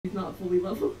He's not fully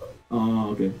level.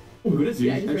 Okay. Oh my god, that's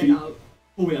Yeah, I just ran out.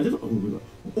 Oh wait, I just. Oh my god.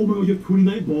 Oh my god, you have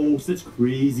 29 balls. That's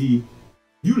crazy.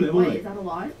 You level Wait, like. is that a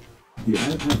lot? Yeah, I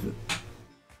have it.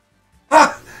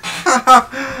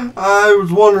 I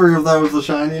was wondering if that was the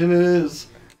shiny, and it is.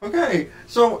 Okay,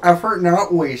 so effort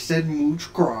not wasted,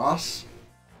 Mooch Cross.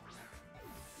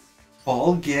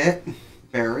 Ball get.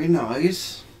 Very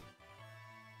nice.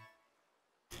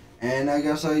 And I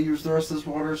guess I use the rest of this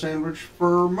water sandwich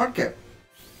for Mudkip.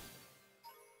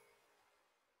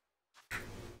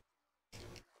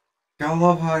 Gotta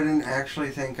love how I didn't actually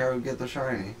think I would get the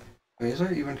shiny. Wait, is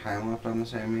there even time left on the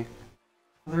Sammy?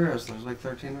 There is, there's like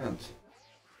 13 minutes.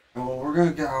 Well, we're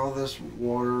gonna get out of this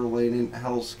water-laden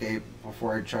hellscape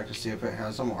before I check to see if it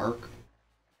has a mark.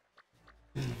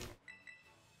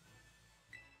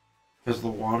 Because the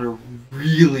water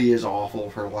really is awful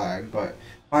for lag, but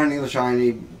finding the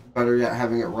shiny, better yet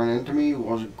having it run into me,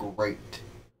 was great.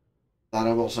 That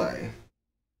I will say.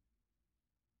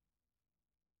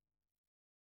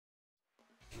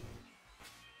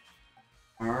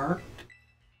 Marked.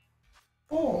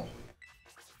 Oh.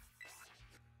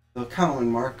 The common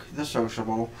mark, the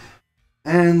sociable.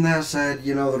 And that said,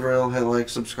 you know the drill. Hit like,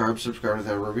 subscribe to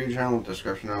the review channel,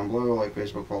 description down below, like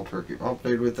Facebook, Twitter, keep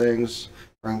updated with things.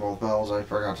 Ring both bells, I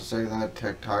forgot to say that.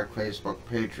 TikTok, Facebook,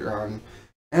 Patreon,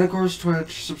 and of course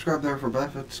Twitch. Subscribe there for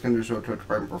benefits. Can do so at Twitch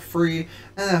Prime for free,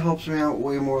 and that helps me out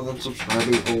way more than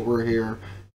subscribing over here.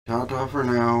 Ta-ta for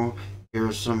now.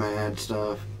 Here's some ad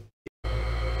stuff.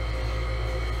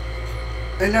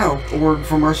 And now, a word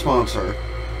from our sponsor.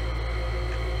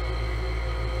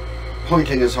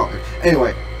 Pointing is hard.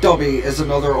 Anyway, Dubby is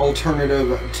another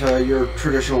alternative to your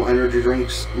traditional energy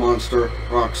drinks, Monster,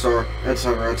 Rockstar,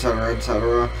 etc., etc.,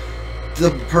 etc.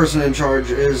 The person in charge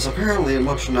is apparently a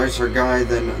much nicer guy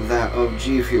than that of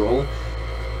G Fuel.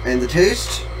 And the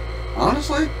taste,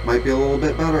 honestly, might be a little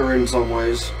bit better in some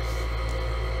ways.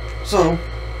 So,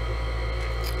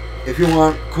 if you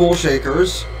want cool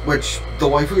shakers, which the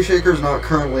Waifu Shaker is not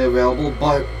currently available,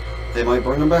 but they might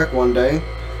bring them back one day.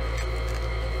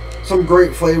 Some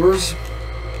great flavors.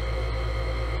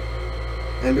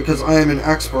 And because I am an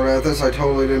expert at this, I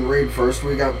totally didn't read first.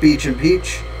 We got Beach and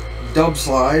Peach, Dub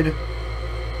Slide,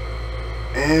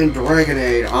 and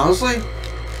Dragonade. Honestly,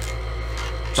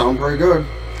 sound pretty good.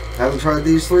 Haven't tried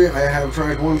these three. I have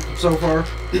tried one so far.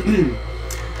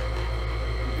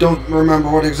 Don't remember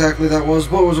what exactly that was,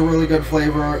 but it was a really good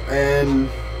flavor, and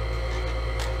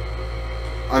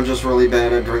I'm just really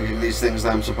bad at drinking these things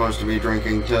that I'm supposed to be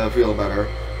drinking to feel better.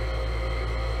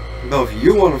 Though if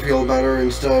you want to feel better,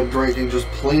 instead of drinking just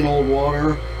plain old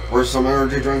water or some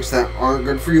energy drinks that aren't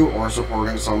good for you, or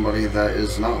supporting somebody that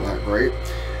is not that great,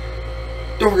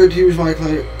 don't forget to use my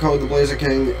code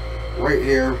TheBlazeKing right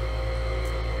here.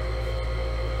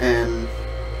 And,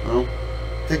 well,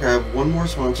 I think I have one more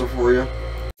sponsor for you.